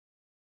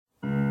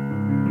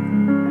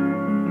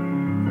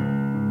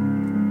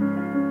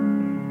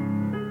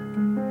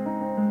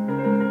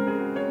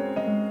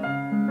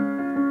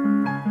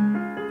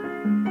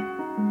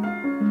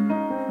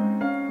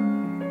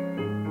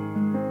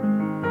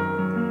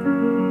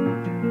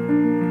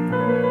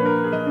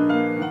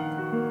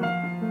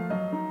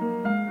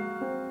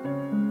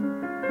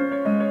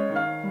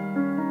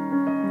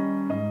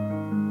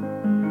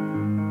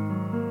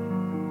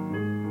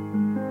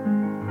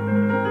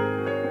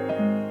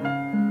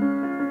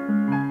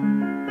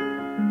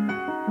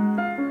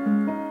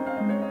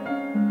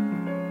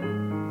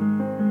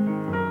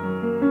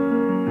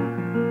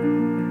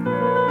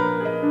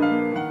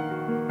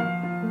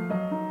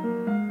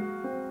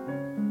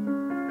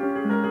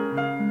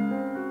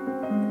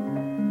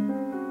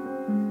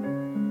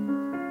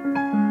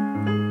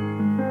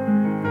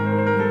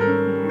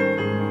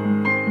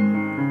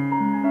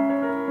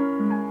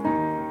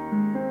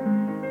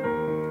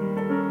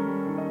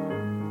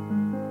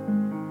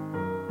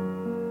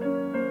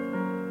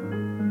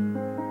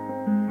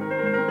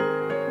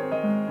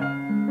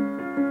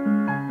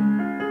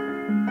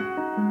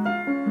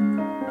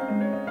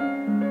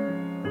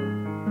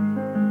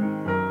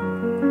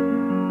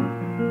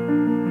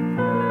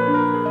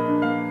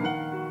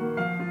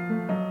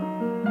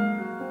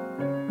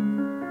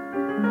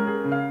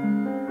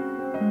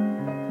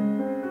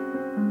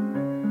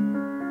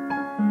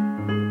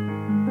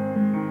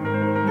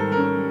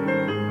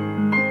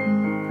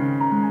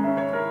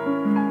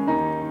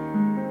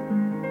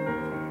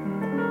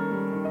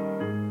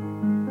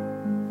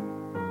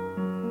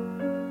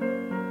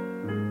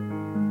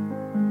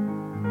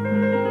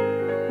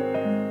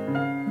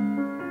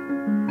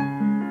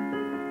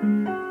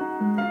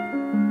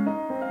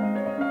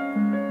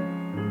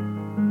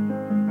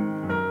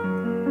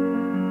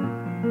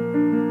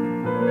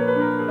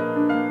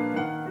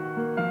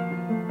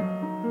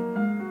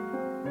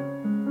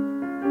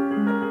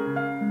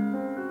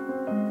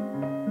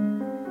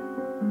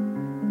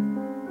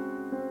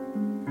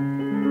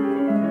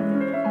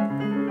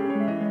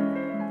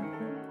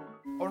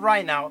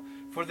Alright, now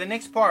for the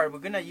next part we're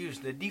gonna use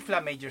the D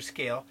flat major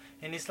scale,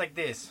 and it's like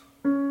this.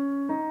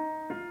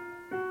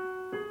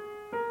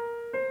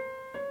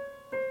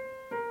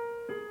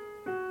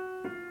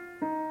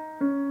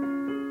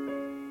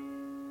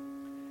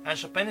 And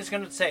Chopin is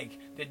going to take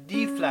the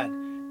D flat,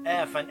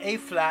 F and A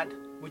flat,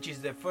 which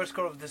is the first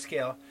chord of the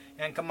scale,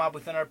 and come up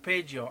with an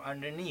arpeggio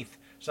underneath.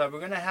 So we're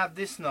going to have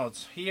these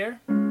notes here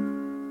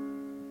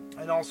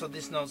and also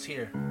these notes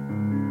here.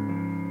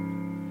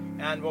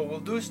 And what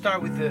we'll do is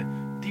start with the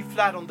D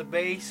flat on the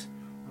bass,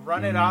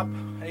 run it up,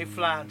 A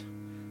flat,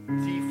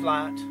 D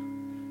flat,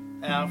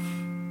 F.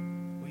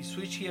 We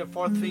switch here,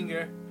 fourth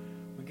finger,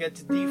 we get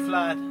to D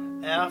flat,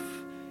 F,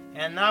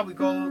 and now we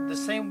go the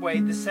same way,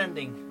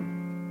 descending.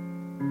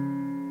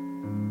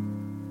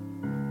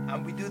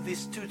 And we do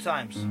this 2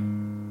 times.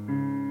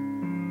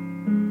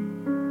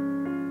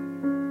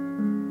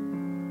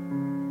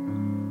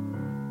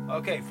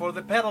 Okay, for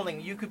the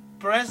pedaling, you could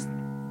press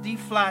D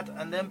flat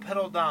and then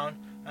pedal down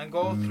and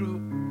go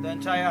through the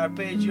entire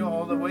arpeggio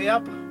all the way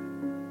up,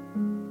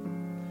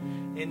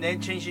 and then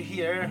change it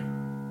here,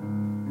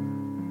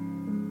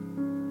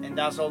 and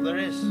that's all there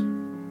is.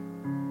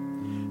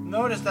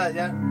 Notice that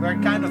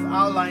we're kind of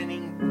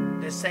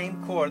outlining the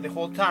same chord the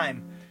whole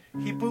time.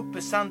 He put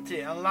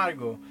pesante and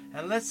largo,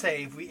 and let's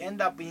say if we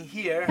end up in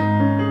here,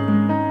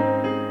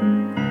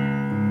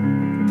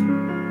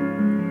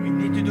 we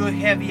need to do it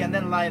heavy and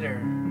then lighter,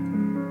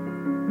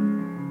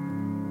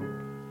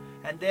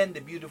 and then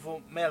the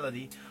beautiful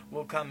melody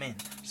will come in.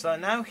 So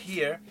now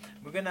here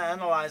we're gonna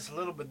analyze a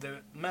little bit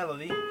the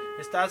melody.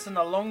 It starts in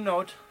a long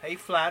note, A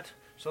flat,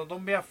 so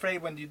don't be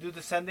afraid when you do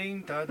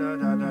descending da, da,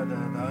 da, da,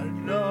 da, da,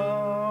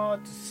 da,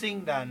 to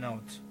sing that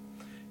note.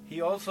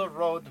 He also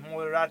wrote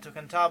moderato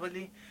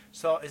cantabile,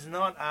 so it's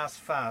not as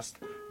fast,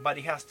 but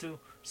he has to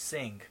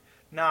sing.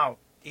 Now,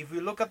 if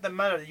we look at the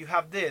melody, you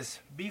have this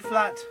B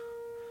flat.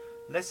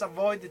 Let's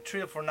avoid the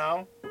trill for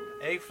now.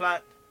 A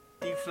flat,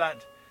 D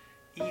flat,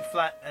 E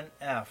flat, and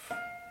F.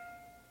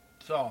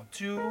 So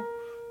 2,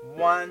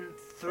 1,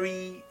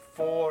 3,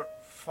 4,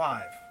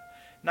 5.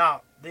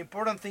 Now, the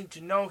important thing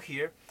to know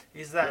here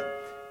is that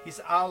he's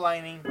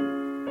outlining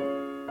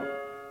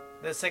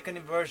the second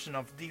inversion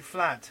of D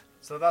flat.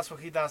 So that's what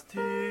he does.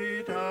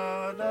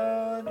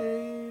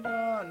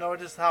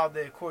 Notice how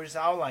the chord is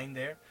outlined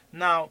there.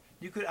 Now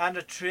you could add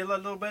a trill a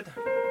little bit,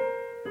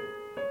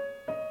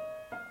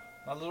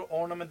 a little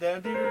ornament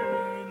there.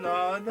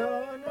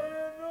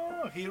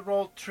 He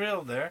wrote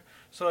trill there,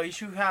 so you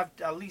should have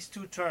at least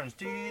 2 turns.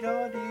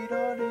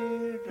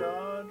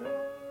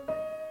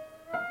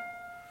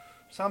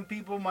 Some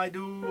people might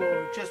do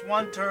just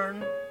 1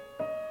 turn,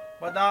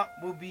 but that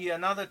will be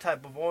another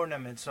type of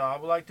ornament. So I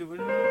would like to,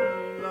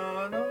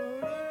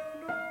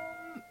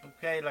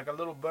 okay, like a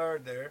little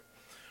bird there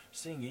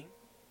singing.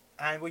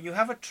 And when you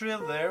have a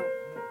trill there,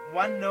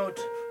 1 note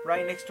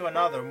right next to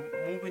another,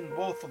 moving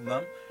both of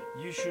them,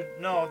 you should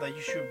know that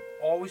you should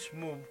always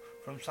move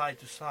from side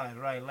to side,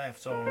 right,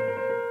 left. So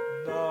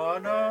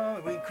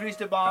we increase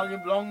the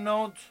volume, long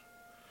note,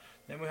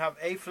 then we have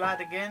A flat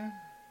again,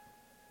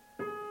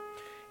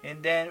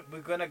 and then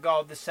we're gonna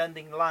go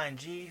descending line,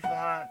 G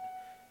flat,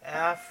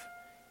 F,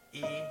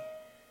 E,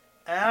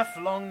 F,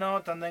 long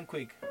note, and then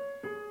quick.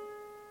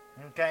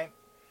 Okay,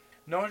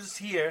 notice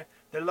here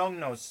the long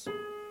notes.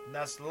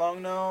 That's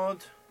long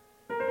note.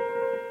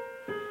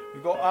 We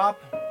go up,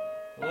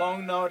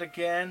 long note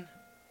again,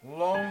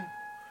 long.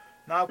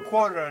 Now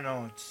quarter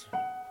notes.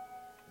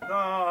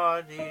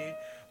 Da, dee,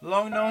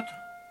 long note,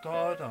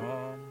 da,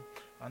 da.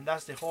 And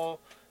that's the whole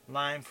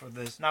line for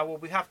this. Now what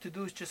we have to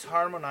do is just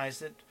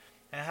harmonize it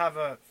and have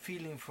a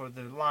feeling for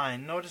the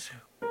line. Notice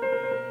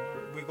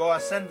we go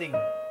ascending.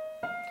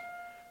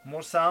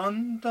 More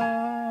sound,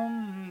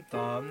 dum,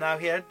 dum. Now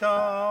here,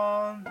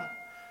 dum,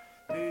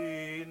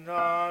 dee,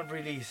 da,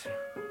 release.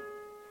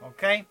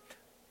 Okay?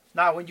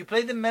 Now when you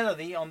play the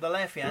melody on the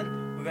left hand,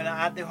 we're going to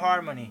add the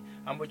harmony.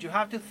 And what you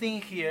have to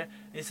think here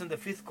is on the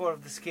 5th chord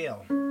of the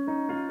scale.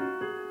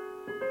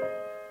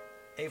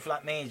 A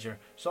flat major.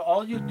 So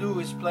all you do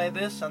is play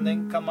this and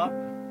then come up.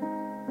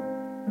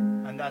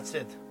 And that's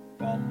it.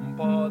 Bum,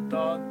 ba,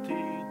 da,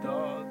 dee,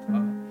 da, da.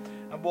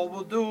 And what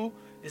we'll do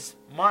is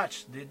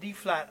match the D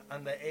flat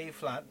and the A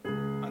flat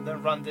and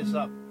then run this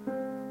up.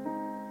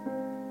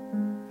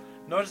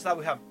 Notice that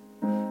we have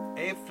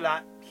A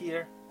flat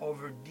here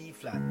over D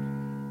flat.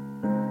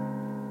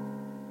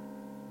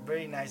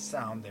 Very nice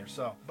sound there.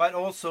 So, but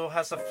also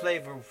has a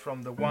flavor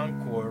from the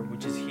 1 chord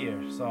which is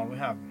here. So we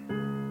have.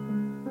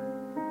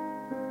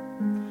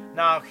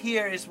 Now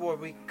here is where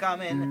we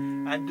come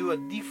in and do a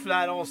D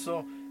flat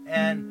also,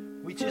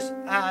 and we just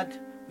add.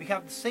 We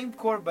have the same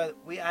chord, but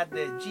we add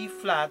the G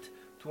flat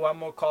to add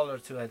more color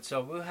to it.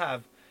 So we'll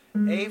have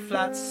A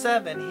flat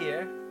 7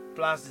 here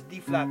plus the D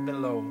flat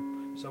below.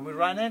 So we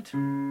run it,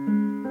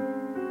 and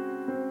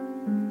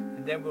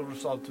then we'll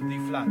result to D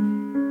flat.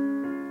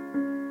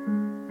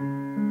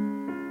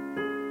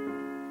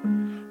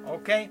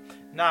 Okay,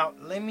 now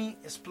let me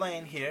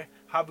explain here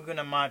how we're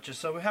gonna match it.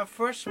 So we have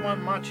first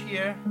one match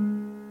here.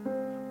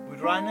 We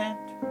run it,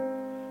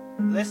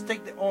 let's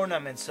take the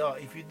ornament. So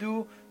if you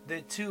do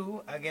the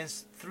 2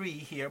 against 3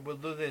 here, we'll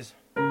do this.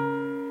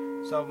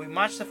 So we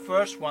match the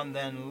first one,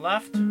 then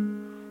left,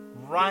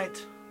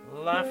 right,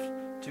 left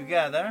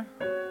together,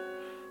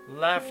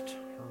 left,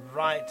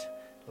 right,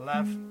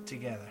 left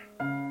together.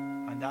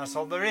 And that's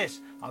all there is.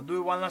 I'll do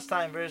it one last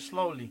time very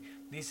slowly.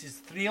 This is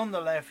 3 on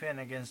the left hand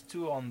against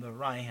 2 on the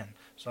right hand.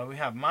 So we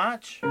have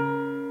match,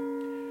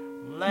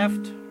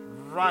 left,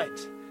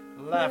 right,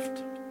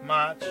 left,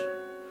 match,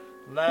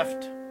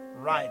 left,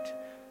 right,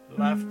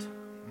 left,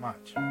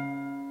 match.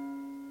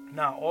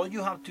 Now all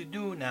you have to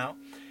do now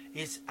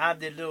is add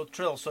the little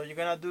trill. So you're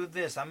gonna do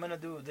this. I'm gonna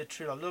do the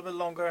trill a little bit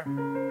longer,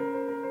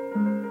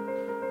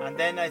 and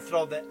then I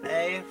throw the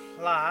A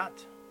flat,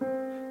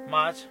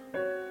 match,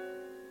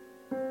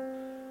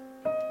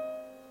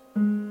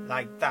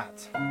 like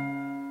that.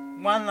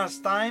 One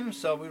last time.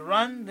 So we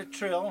run the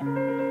trill,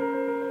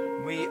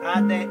 we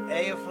add the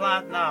A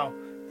flat. Now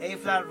A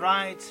flat,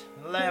 right,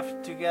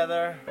 left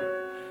together,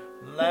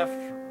 left,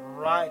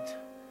 right,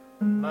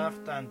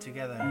 left, and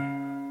together.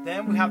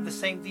 Then we have the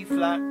same D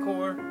flat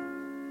chord,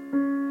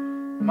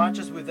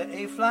 matches with the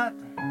A flat,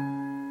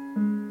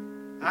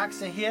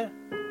 accent here,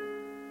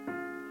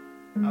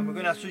 and we're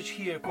gonna switch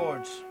here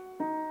chords.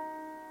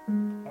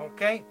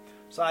 Okay,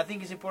 so I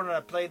think it's important I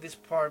play this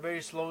part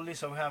very slowly.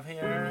 So we have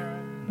here,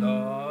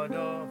 do,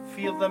 do,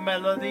 feel the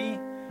melody,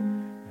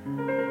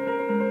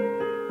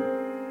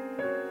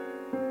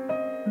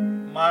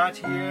 match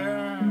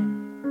here,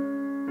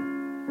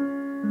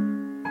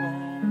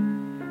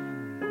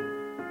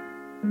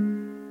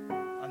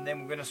 and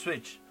then we're gonna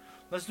switch.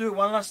 Let's do it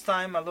one last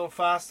time, a little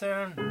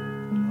faster.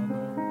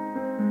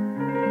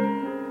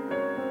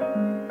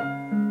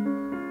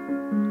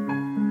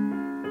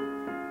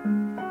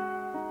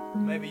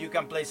 Maybe you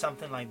can play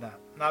something like that.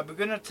 Now we're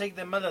gonna take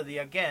the melody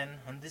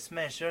again on this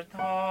measure.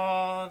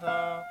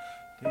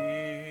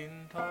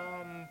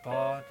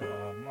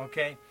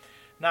 Okay.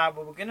 Now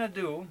what we're gonna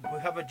do, we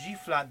have a G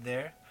flat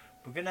there.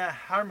 We're gonna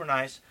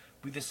harmonize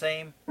with the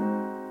same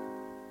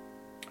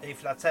A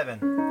flat 7.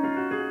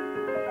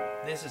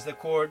 This is the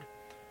chord.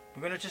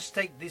 We're gonna just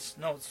take these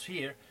notes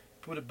here,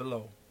 put it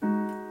below.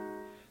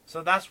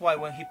 So that's why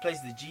when he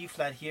plays the G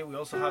flat here, we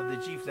also have the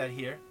G flat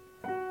here.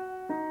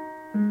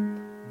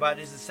 But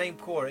it's the same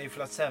chord, A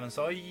flat 7.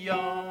 So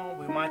yeah,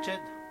 we match it.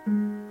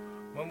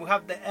 When we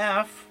have the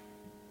F,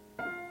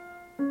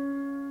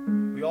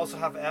 we also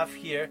have F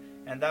here,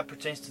 and that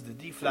pertains to the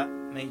D flat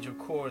major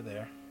chord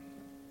there.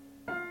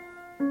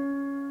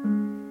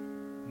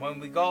 When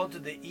we go to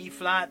the E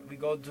flat, we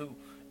go to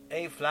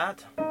A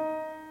flat,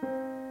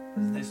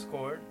 is this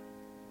chord,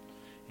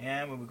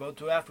 and when we go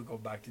to F, we go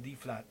back to D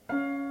flat,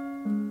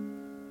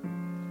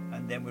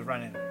 and then we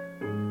run it.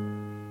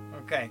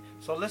 Okay,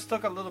 so let's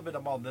talk a little bit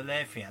about the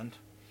left hand.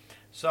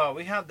 So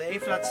we have the A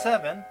flat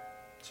 7,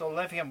 so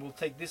left hand will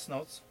take these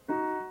notes, we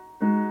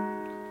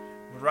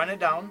run it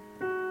down,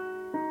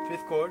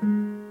 5th chord.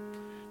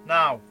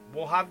 Now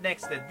we'll have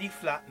next the D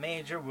flat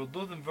major. We'll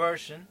do the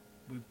inversion.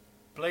 We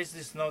place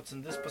these notes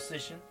in this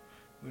position,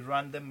 we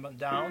run them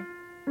down.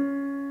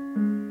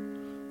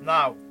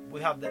 Now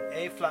we have the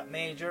A flat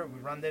major, we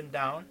run them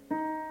down,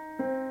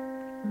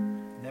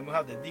 then we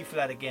have the D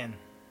flat again.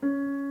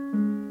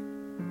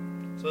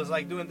 So it's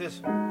like doing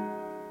this.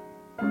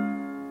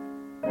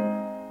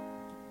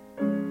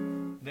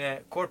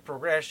 The chord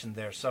progression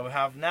there. So we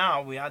have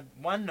now, we add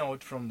one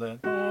note from the.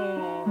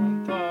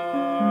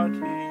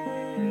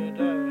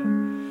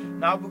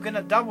 Now we're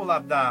gonna double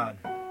up that.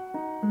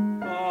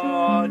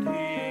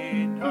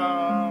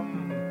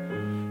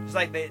 It's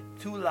like the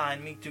 2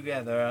 lines meet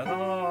together.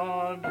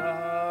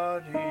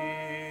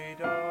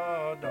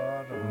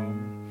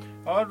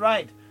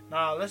 Alright,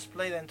 now let's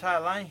play the entire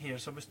line here.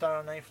 So we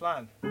start on A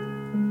flat.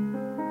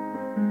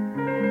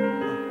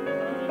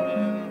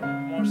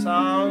 More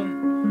sound.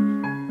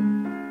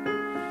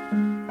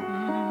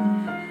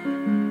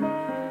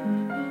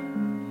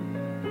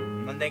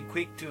 And then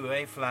quick to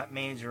A flat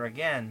major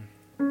again.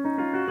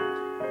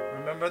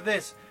 Remember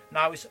this.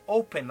 Now it's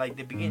open like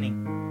the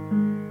beginning.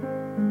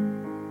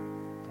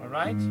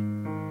 Alright?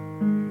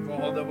 Go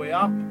all the way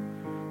up.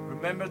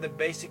 Remember the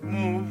basic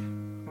move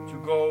to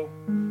go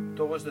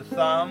towards the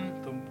thumb,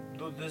 to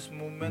do this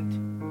movement.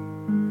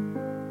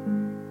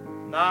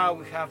 Now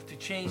we have to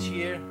change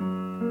here.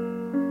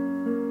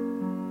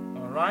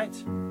 Alright?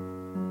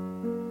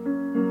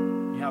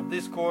 You have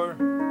this chord,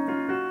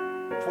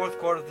 4th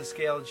chord of the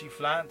scale, G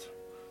flat.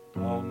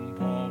 We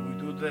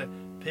do the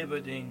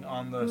pivoting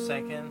on the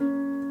 2nd,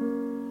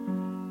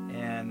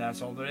 and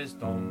that's all there is.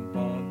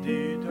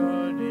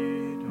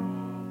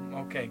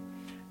 Okay,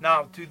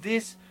 now to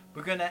this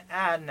we're gonna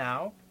add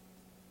now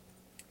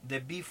the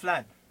B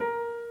flat.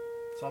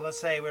 So let's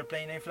say we're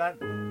playing A flat.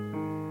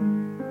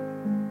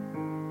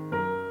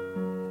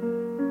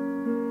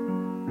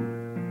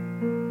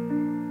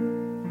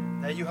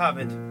 There you have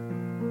it.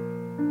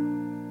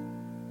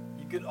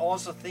 You could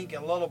also think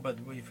a little bit,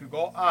 if you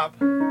go up,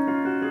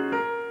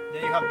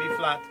 then you have B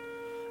flat.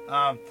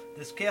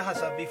 The scale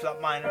has a B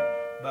flat minor,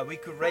 but we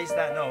could raise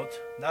that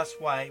note. That's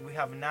why we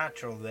have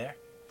natural there.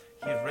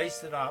 He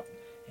raised it up,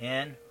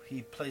 and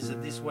he plays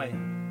it this way.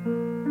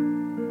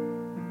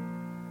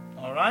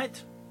 All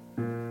right.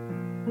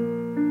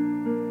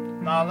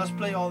 Now let's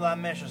play all that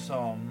measure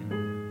song.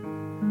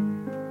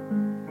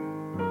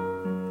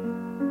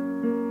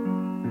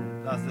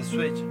 That's the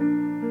switch.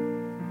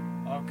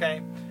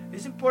 Okay.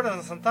 It's important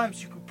that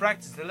sometimes you could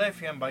practice the left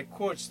hand by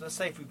chords. Let's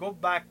say if we go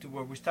back to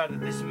where we started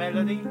this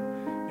melody,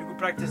 you could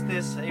practice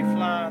this A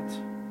flat.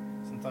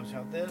 Sometimes you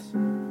have this.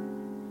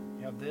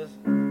 You have this.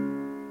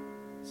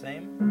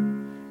 Same.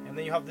 And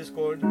then you have this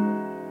chord.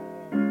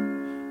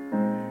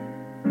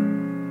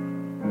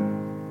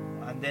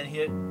 And then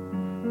here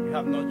you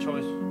have no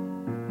choice.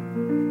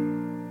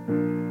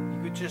 You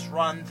could just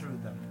run through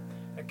them.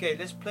 Okay,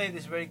 let's play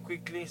this very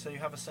quickly so you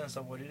have a sense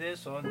of what it is.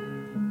 So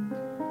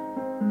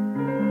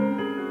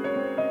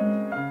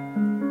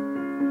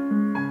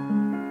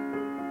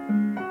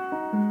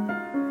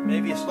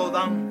maybe slow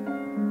down.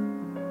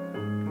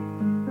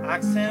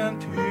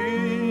 Accent.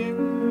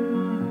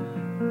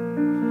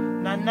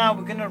 Now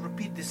we're gonna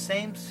repeat the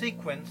same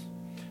sequence,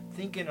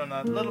 thinking on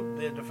a little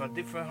bit of a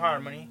different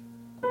harmony.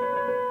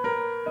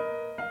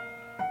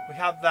 We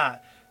have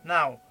that.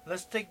 Now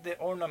let's take the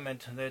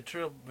ornament, the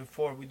trill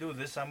before we do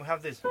this, and we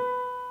have this.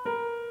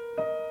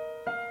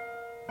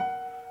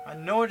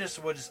 And notice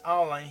what is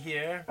outlined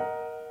here,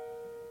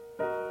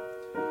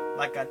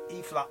 like an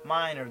E flat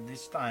minor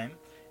this time.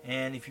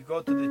 And if you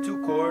go to the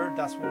 2 chord,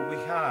 that's what we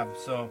have.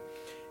 So,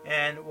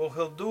 and what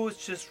he'll do is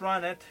just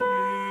run it.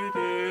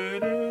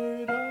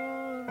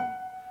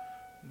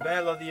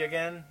 Melody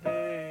again.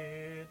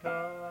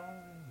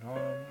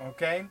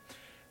 Okay.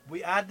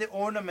 We add the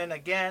ornament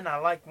again. I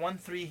like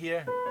 1-3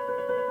 here.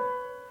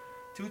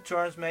 2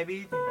 turns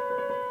maybe.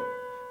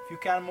 If you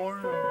can more.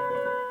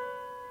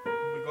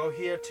 We go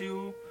here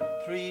 2,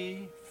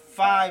 3,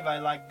 5. I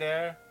like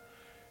there.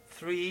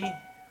 3,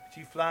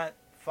 G flat,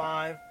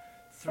 5.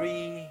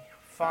 3,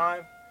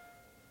 5,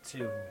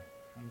 2.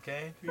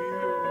 Okay.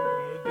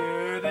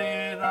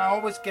 I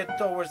always get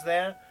towards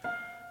there.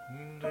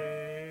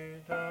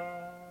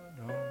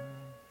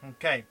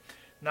 Okay.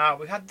 Now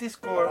we have this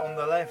chord on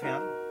the left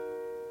hand,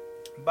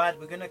 but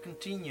we're gonna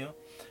continue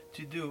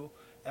to do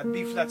a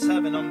B flat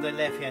 7 on the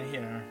left hand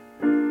here.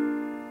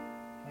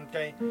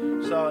 Okay.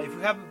 So if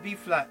we have a B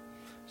flat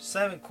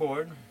 7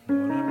 chord,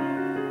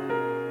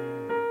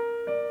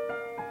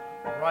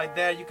 right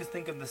there you can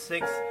think of the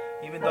 6.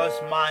 Even though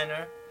it's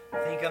minor,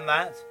 think on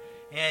that.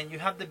 And you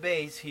have the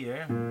bass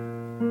here.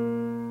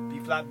 B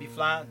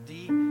flat,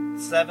 D,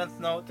 7th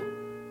note.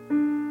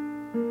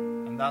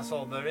 And that's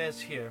all there is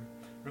here.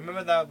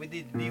 Remember that we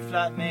did B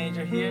flat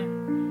major here.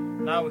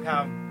 Now we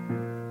have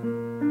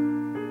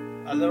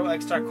a little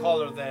extra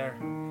color there.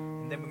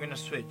 And then we're going to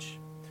switch.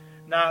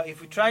 Now if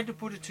we try to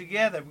put it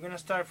together, we're going to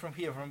start from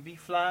here, from B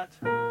flat.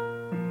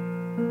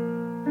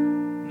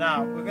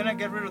 Now we're going to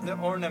get rid of the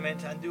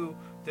ornament and do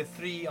the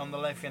 3 on the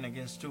left hand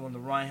against 2 on the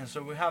right hand.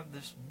 So we have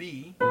this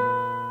B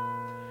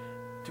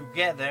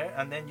together,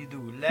 and then you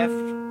do left,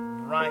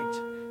 right,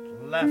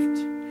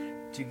 left,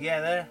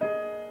 together,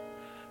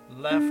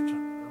 left,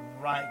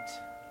 right,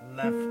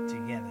 left,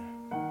 together.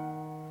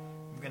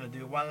 I'm gonna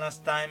do it one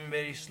last time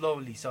very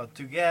slowly. So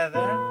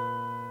together,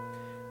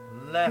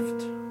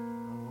 left,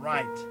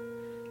 right,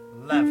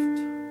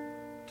 left,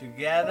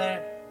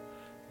 together,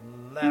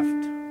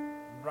 left,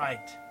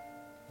 right,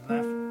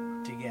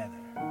 left, together.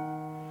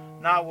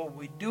 Now what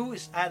we do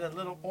is add a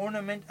little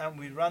ornament and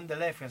we run the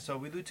left hand. So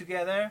we do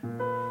together,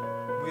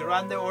 we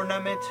run the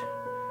ornament,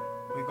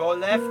 we go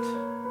left,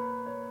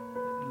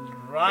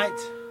 right,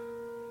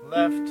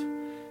 left,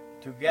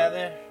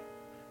 together,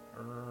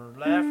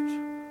 left,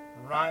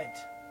 right,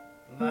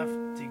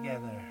 left,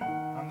 together.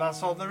 And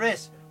that's all there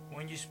is.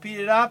 When you speed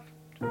it up,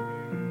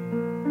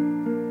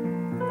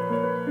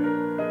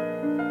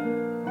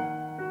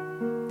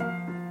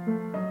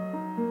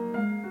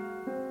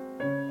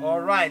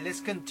 alright,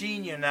 let's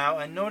continue now.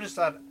 And notice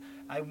that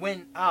I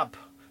went up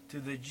to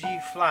the G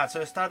flat.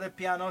 So I started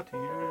piano.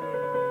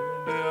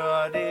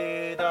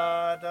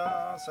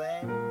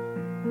 Same.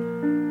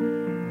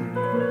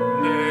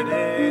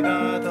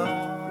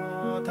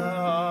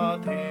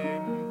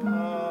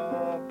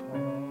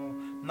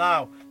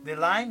 Now the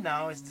line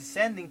now is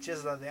descending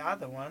just like the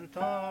other one.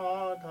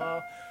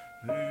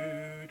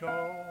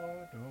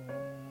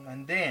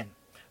 And then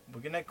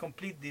we're gonna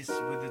complete this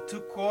with the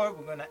 2 chord.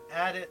 We're gonna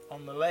add it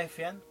on the left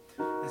hand.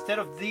 Instead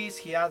of these,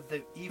 he has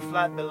the E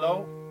flat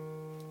below,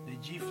 the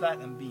G flat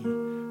and B.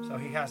 So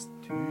he has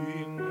 2.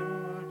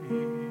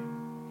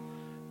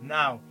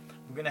 Now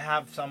we're gonna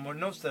have some more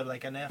notes there,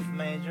 like an F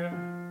major.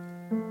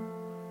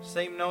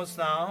 Same notes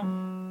now.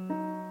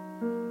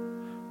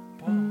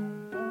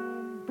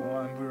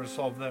 And we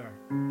resolve there.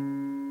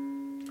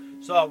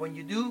 So when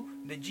you do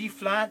the G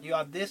flat, you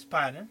have this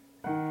pattern.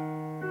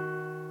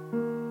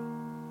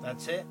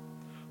 That's it.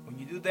 When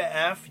you do the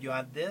F, you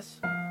add this.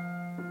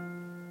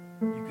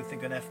 You could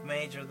think an F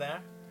major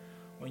there.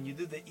 When you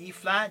do the E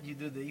flat, you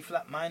do the E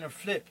flat minor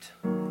flipped.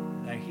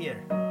 They're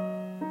here.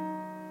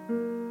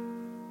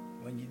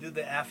 When you do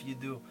the F, you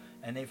do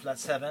an A flat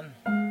 7.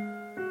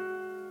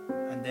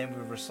 And then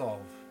we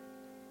resolve.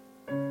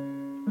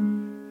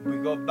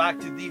 go back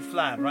to D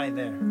flat right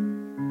there.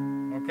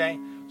 Okay,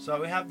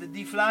 so we have the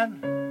D flat,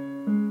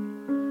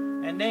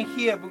 and then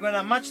here we're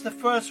gonna match the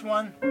first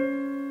one.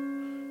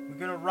 We're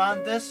gonna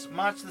run this,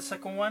 match the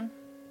second one,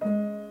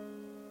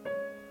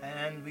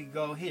 and we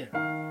go here.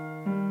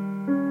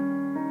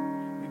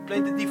 We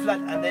play the D flat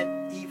and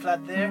then E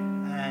flat there,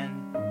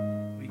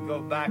 and we go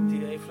back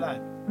to A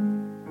flat.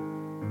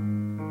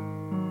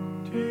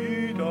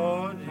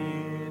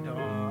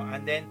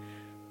 And then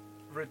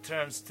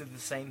returns to the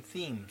same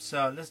theme.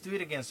 So let's do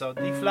it again. So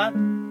D flat.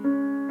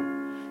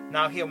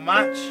 Now here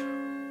match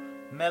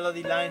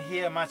melody line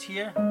here, match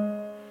here,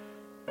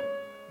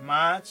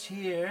 match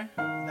here.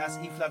 That's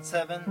E flat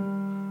 7.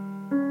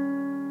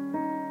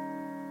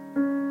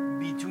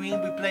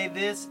 Between we play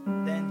this,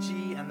 then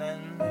G, and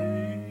then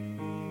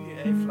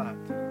A flat.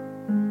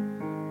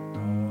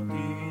 Do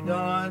di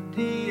do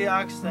di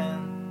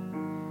accent.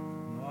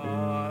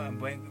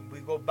 And we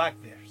go back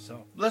there.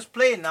 So let's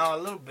play it now a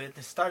little bit.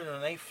 It started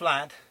on A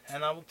flat,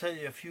 and I will tell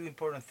you a few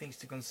important things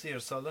to consider.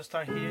 So let's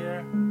start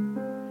here.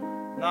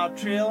 Now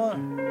trill,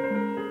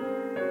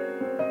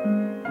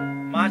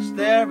 match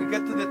there. We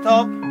get to the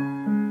top.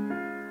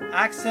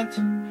 Accent.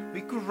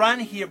 We could run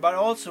here, but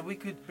also we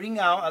could bring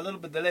out a little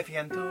bit the left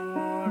hand.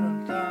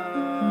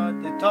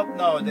 The top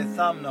note, the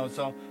thumb note.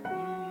 So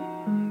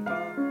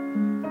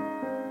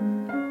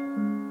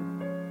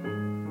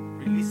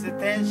release the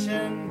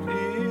tension.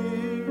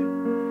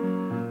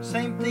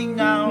 Same thing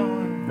now.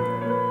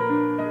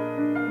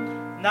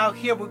 Now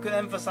here we could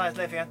emphasize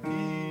left hand.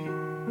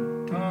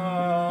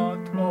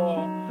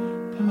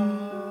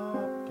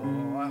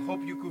 I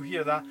hope you could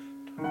hear that.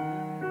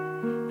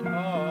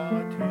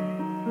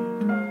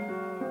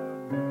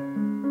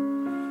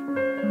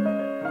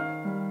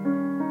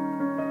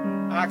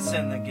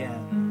 Accent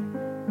again.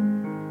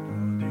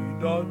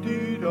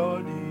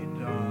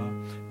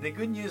 The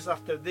good news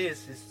after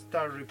this is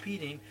start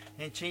repeating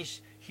and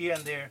change here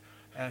and there.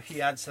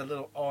 He adds a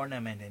little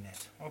ornament in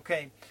it.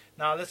 Okay,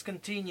 now let's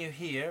continue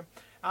here.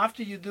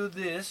 After you do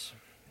this,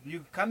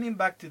 you're coming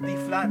back to D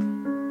flat,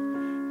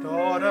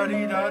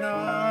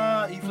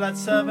 E flat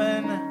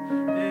 7,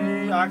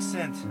 the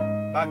accent,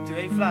 back to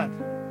A flat.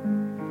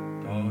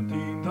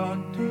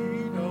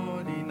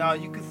 Now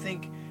you could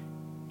think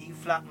E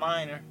flat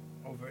minor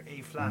over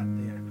A flat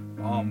there.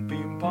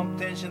 Bim bum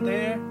tension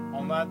there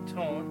on that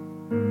tone.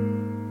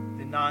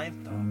 The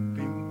ninth.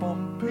 Bim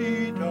bum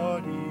pi da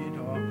di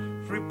da.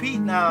 Repeat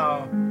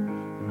now.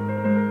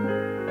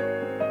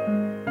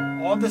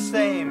 All the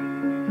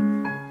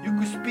same. You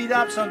could speed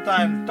up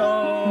sometimes.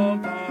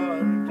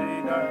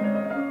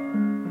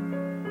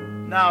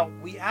 Now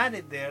we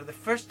added there. The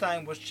first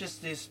time was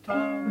just this.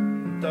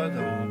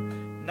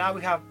 Now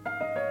we have.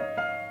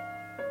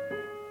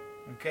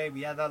 Okay,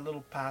 we add that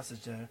little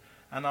passage there,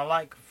 and I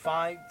like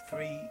 5,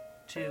 3,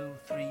 2,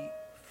 3,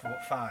 4,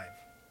 5.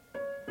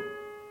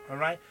 All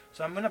right.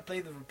 So I'm gonna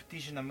play the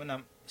repetition. I'm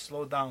gonna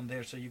slow down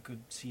there so you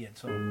could see it.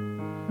 So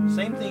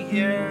same thing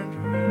here.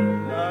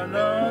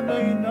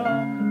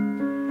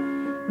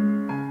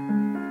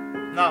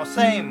 Now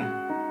same.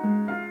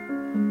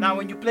 Now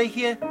when you play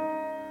here,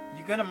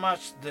 you're gonna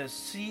match the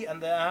C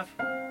and the F,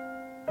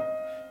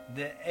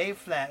 the A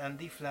flat and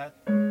D flat,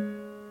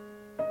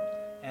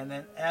 and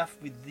then F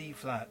with D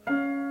flat,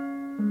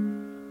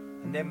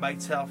 and then by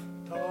itself.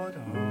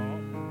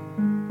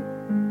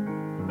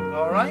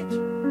 All right.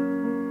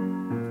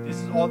 This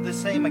is all the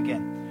same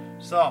again.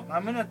 So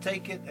I'm gonna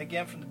take it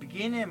again from the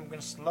beginning. I'm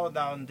gonna slow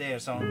down there.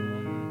 So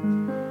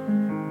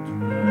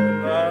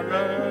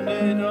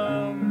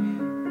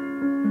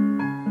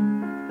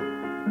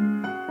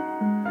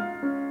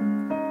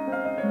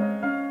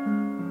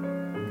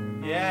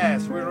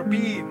yes, we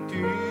repeat.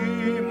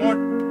 More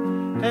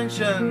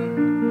tension.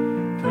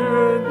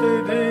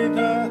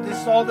 This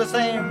is all the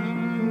same.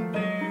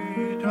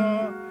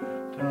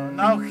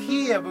 Now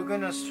here we're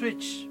gonna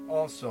switch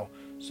also.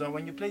 So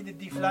when you play the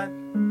D flat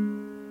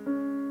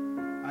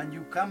and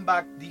you come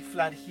back D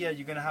flat here,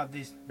 you're gonna have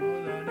this.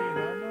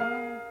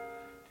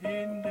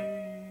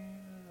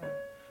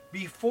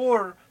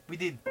 Before we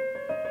did.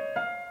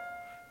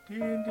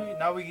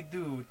 Now we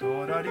do.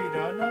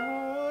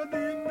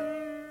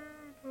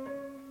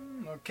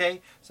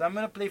 Okay, so I'm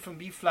gonna play from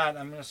B flat.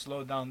 I'm gonna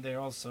slow down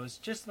there also. It's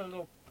just a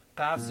little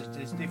passage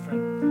that's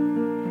different.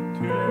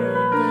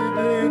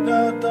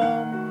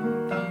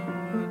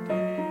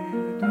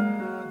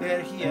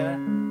 There here.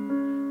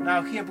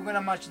 Now here we're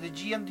gonna match the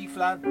G and D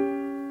flat.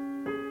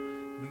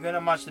 We're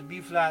gonna match the B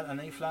flat and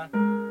A flat,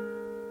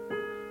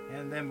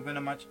 and then we're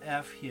gonna match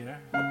F here.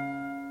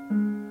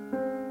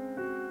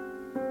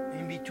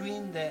 In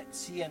between the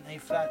C and A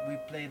flat, we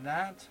play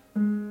that.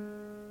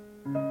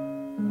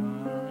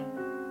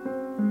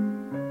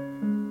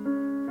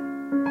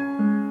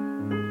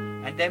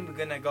 And then we're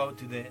gonna go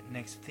to the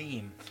next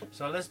theme.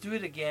 So let's do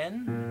it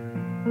again.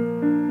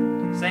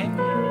 Same.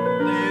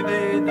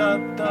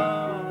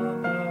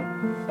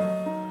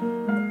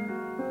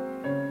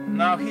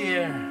 Now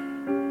here.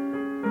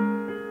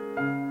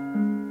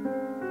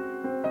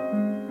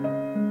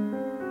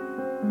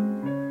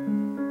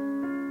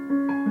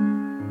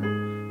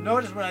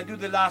 Notice when I do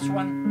the last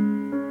one,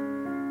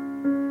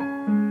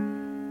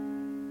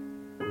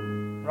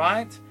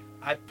 right?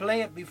 I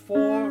play it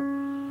before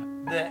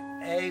the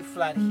A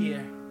flat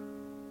here.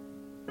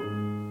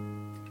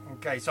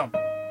 Okay, so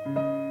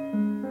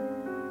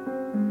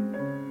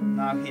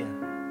now here.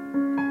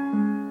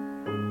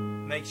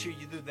 Make sure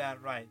you do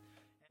that right.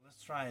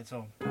 Let's try it.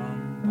 So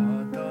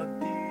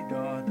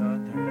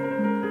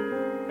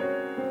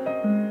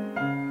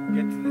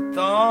get to the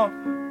top.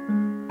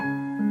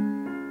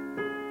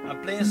 I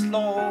play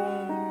slow.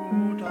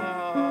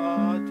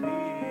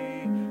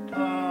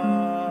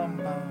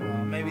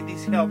 Maybe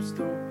this helps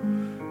too.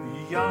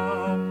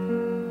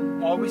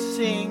 Always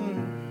sing.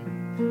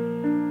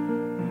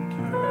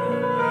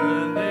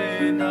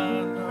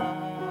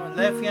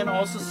 Left hand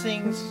also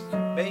sings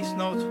bass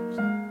note.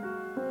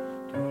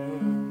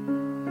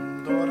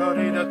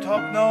 The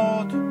top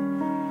note.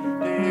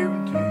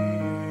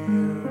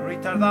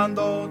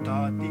 Ritardando.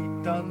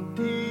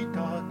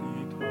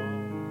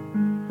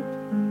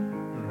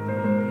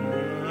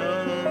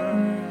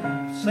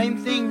 Same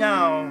thing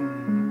now.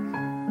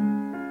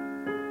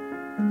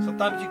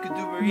 Sometimes you could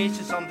do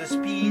variations on the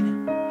speed.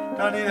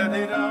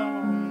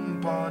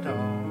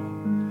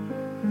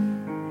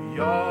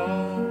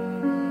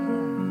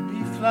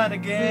 B flat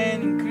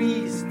again,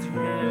 increased.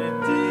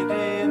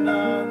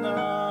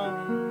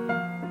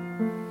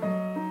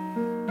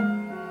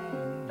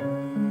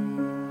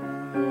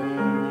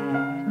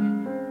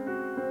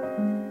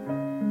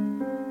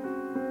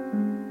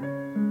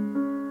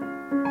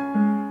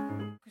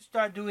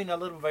 Start doing a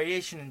little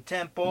variation in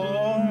tempo.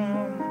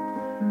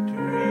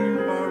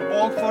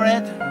 Walk for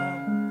it.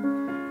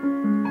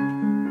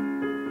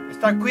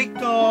 Start quick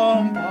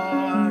tone.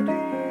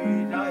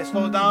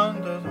 Slow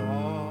down.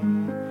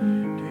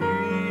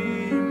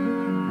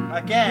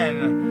 Again.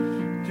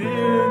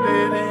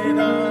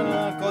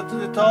 Go to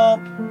the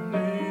top.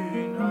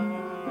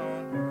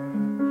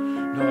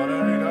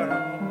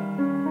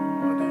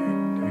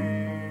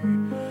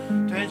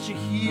 Tension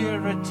here,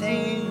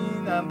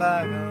 retain and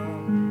back.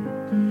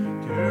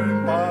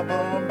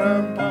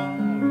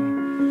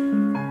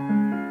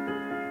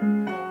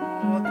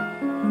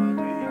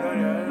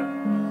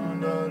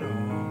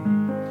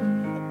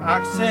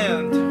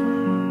 Accent.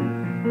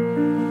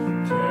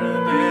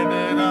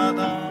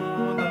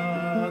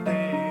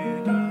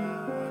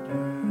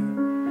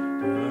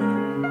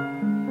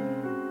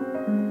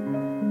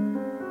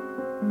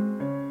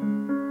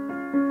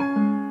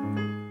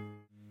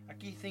 A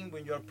key thing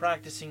when you're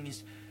practicing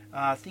is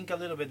think a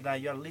little bit that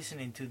you're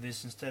listening to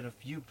this instead of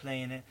you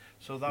playing it,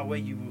 so that way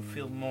you will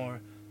feel more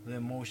the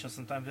emotion.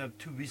 Sometimes you're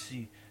too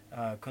busy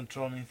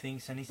controlling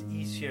things, and it's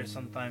easier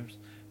sometimes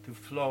to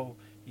flow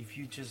if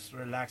you just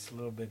relax a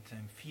little bit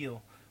and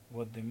feel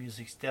what the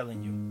music's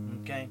telling you.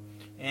 Okay,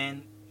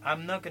 and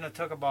I'm not gonna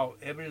talk about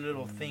every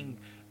little thing,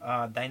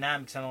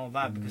 dynamics and all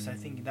that, because I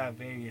think that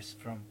varies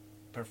from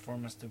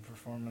performance to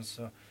performance.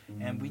 So,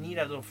 and we need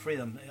a little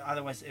freedom.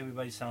 Otherwise,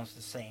 everybody sounds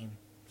the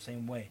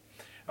same way.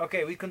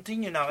 Okay, we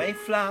continue now. A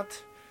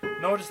flat.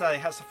 Notice that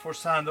it has a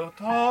forzando.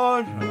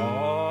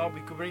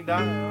 We could bring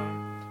that.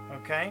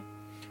 Okay.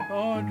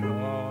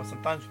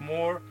 Sometimes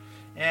more.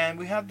 And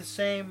we have the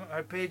same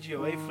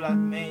arpeggio, A flat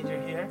major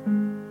here.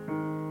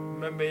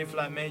 Remember A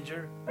flat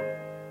major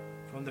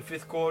from the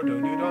 5th chord.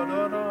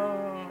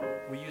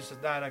 We use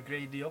that a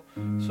great deal.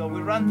 So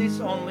we run this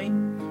only.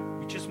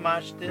 We just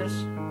match this.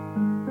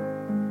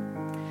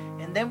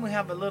 And then we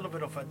have a little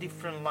bit of a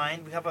different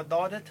line. We have a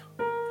dotted.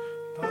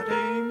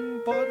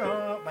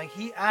 But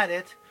he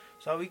added,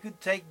 so we could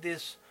take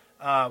this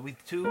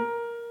with 2,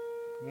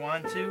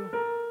 1, 2,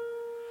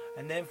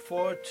 and then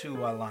 4,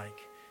 2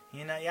 alike.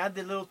 And I add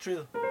the little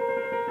trill.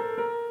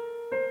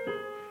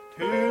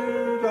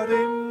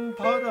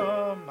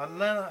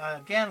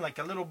 Again, like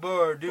a little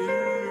bird.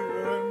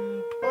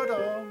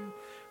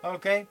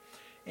 Okay,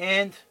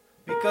 and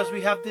because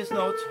we have this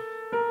note,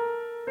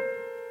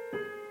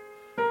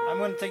 I'm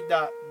going to take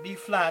that B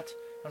flat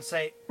and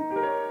say,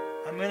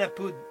 I'm going to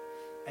put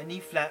an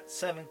E flat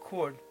 7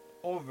 chord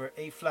over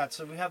A flat.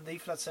 So we have the A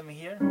flat 7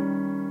 here,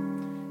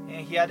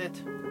 and he added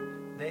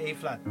the A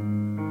flat,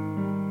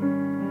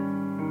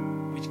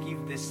 which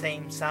gives the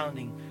same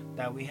sounding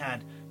that we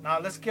had. Now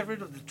let's get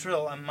rid of the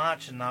trill and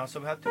match it now.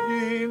 So we have to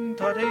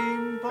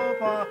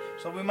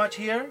so we match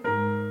here.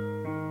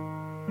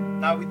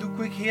 Now we do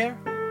quick here,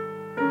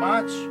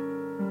 match,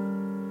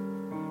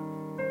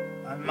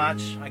 and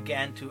match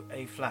again to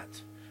A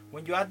flat.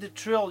 When you add the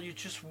trill, you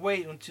just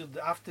wait until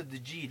after the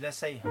G. Let's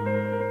say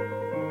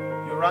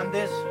you run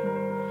this,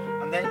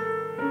 and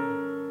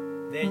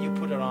then you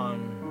put it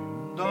on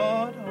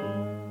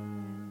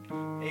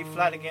A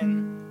flat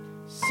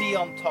again, C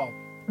on top,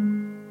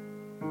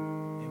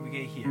 and we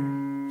get here.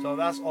 So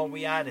that's all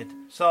we added.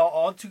 So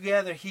all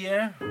together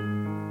here.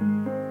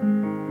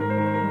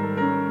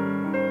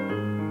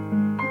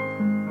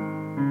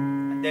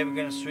 And then we're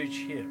gonna switch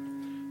here.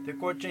 The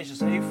chord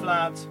changes A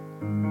flat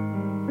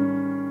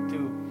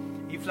to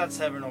E flat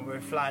 7 over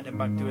A flat and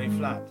back to A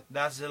flat.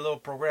 That's a little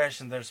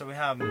progression there. So we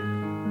have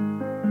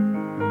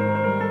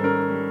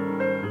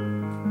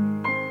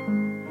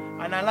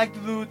And I like to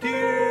do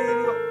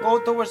go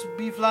towards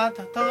B flat,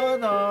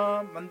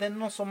 and then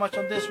not so much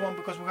on this one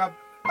because we have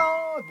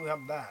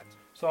that.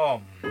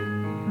 So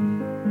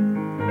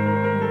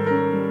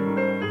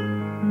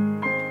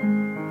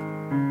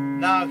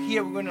now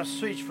here we're gonna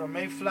switch from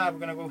A flat. We're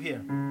gonna go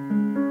here,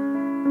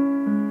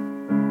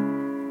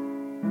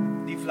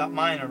 D flat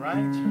minor,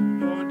 right?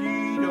 Do,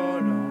 dee,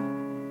 do, do.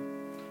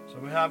 So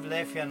we have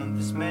left hand on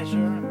this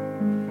measure,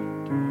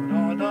 do,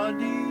 do, do,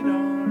 dee, do,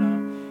 do.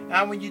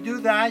 And when you do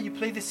that, you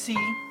play the C,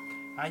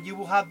 and you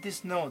will have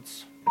these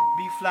notes: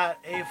 B flat,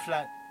 A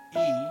flat,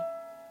 E,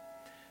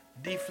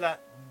 D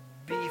flat,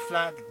 B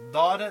flat,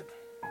 dotted,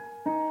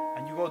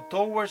 and you go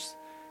towards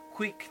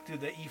quick to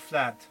the E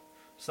flat.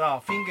 So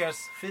fingers,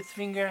 fifth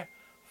finger,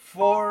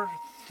 4,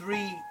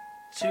 3,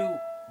 2,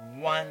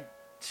 1,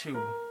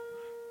 2,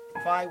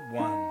 5,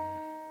 1.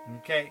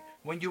 Okay.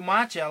 When you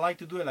match it, I like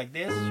to do it like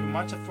this. You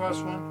match the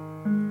first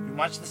one, you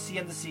match the C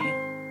and the C.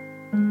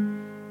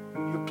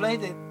 You play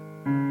the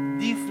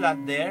D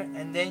flat there,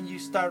 and then you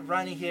start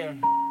running here,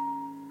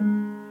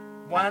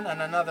 one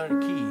and another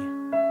key.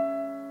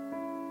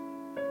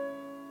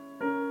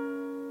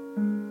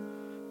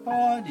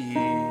 Body.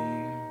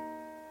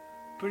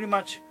 Pretty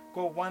much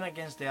go one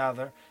against the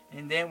other,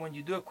 and then when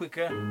you do it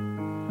quicker,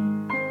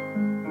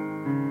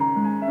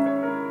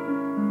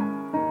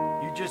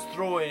 you just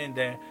throw it in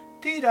there.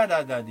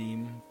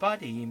 Ti-da-da-da-dim,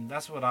 pa-dim.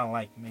 That's what I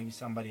like. Maybe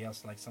somebody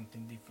else likes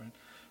something different.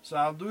 So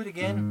I'll do it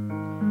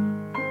again.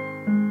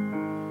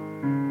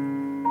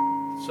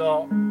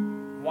 So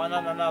one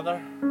and another.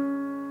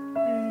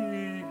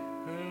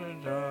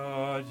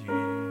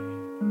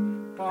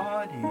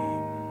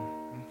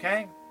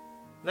 Okay,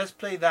 let's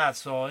play that.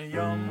 So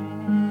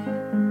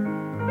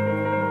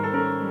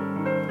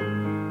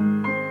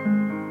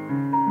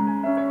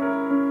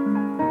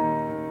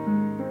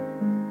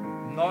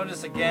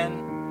notice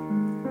again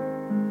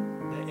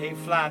the A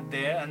flat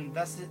there, and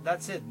that's it.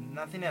 That's it.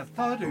 Nothing else.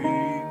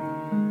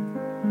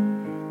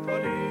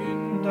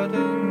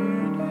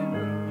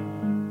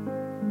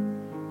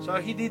 So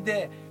he did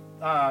the E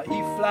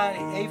flat,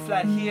 A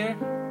flat here,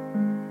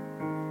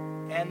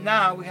 and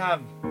now we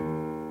have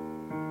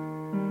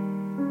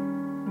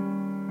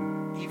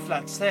E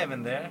flat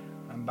 7 there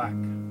and back.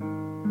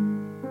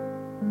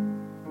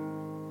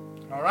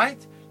 All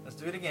right, let's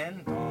do it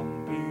again.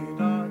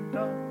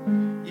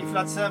 E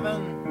flat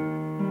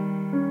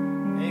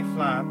 7, A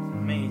flat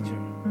major.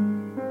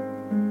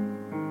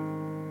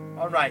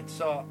 All right,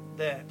 so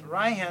the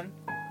right hand,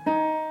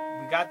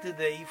 we got to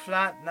the E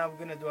flat. Now we're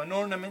gonna do an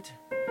ornament.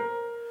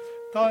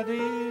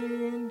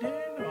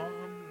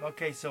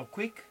 Okay, so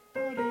quick.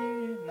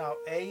 Now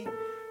A,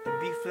 the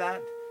B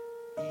flat,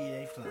 E,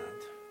 A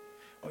flat.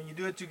 When you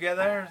do it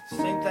together,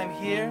 same time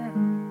here.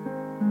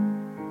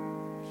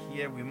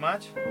 Here we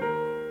match. We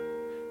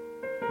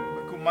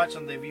could match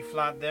on the B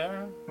flat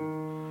there.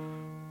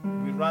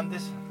 We run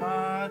this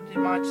match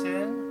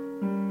there.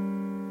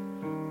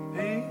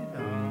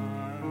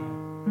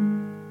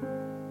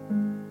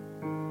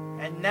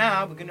 And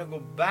now we're gonna go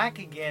back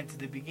again to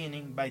the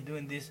beginning by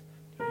doing this.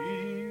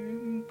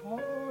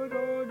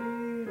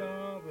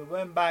 We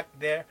went back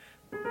there.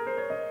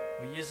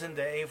 We're using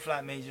the A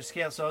flat major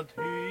scale, so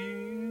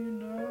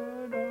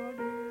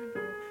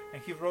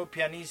and he wrote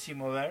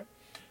pianissimo there.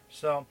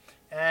 So,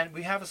 and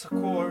we have as a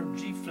chord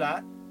G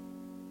flat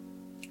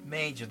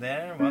major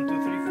there, 1,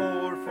 2, 3,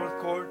 4, fourth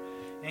chord,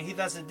 and he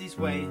does it this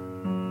way,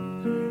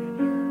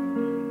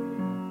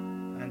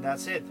 and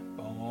that's it.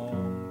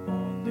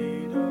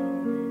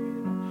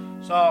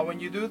 So when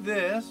you do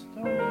this,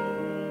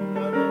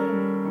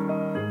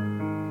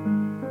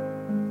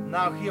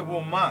 now here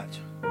we'll match.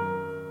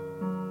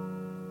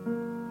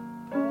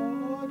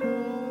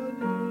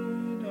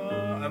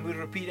 And we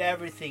repeat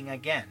everything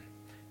again.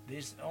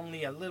 There's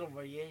only a little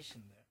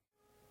variation there.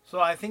 So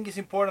I think it's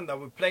important that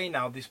we play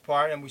now this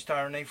part and we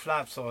start on A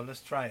flat, so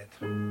let's try it.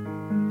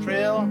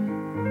 Trill,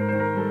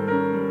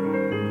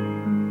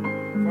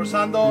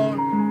 forzando,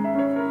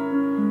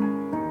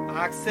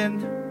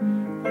 accent,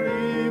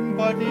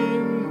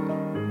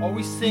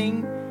 always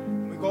sing,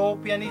 we go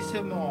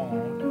pianissimo.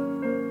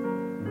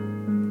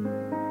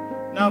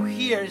 Now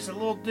here is a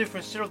little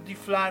different. Instead of D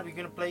flat, we're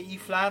going to play E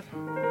flat.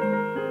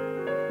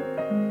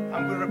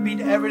 And we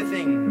repeat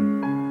everything.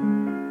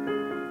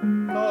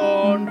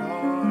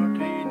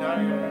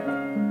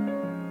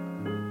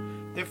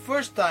 The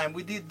first time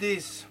we did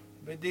this,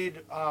 when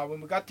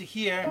we got to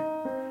here,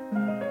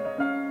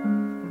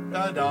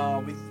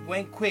 we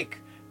went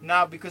quick.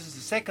 Now because it's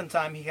the second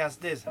time, he has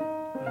this.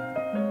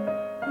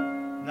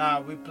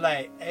 Now we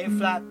play A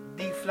flat,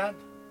 D flat,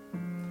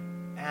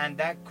 and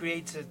that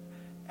creates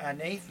an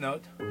eighth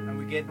note, and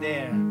we get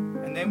there,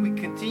 and then we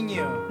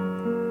continue.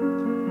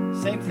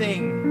 Same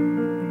thing.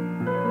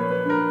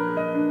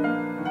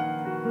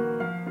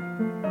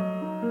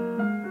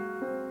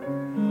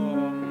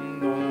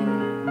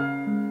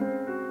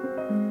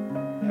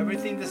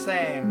 Everything the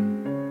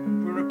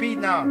same. We repeat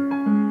now.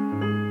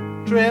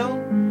 Trill.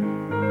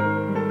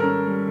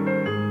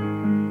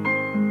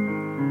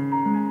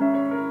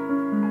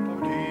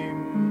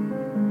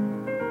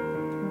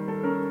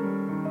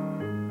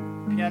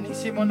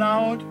 pianissimo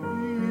note,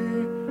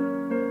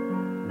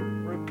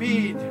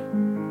 repeat.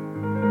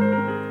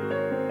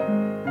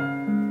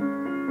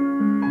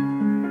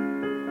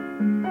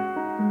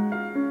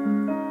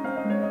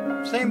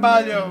 Same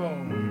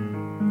volume.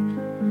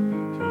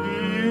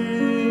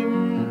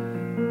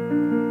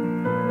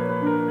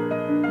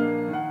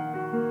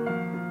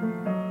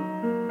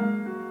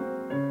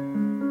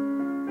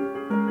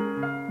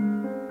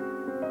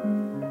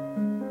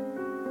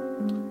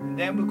 And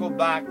then we go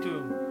back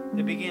to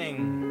the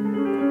beginning.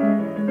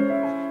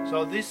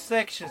 So this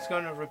section is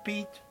going to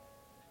repeat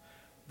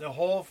the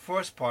whole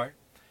first part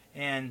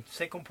and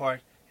second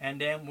part, and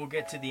then we'll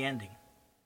get to the ending.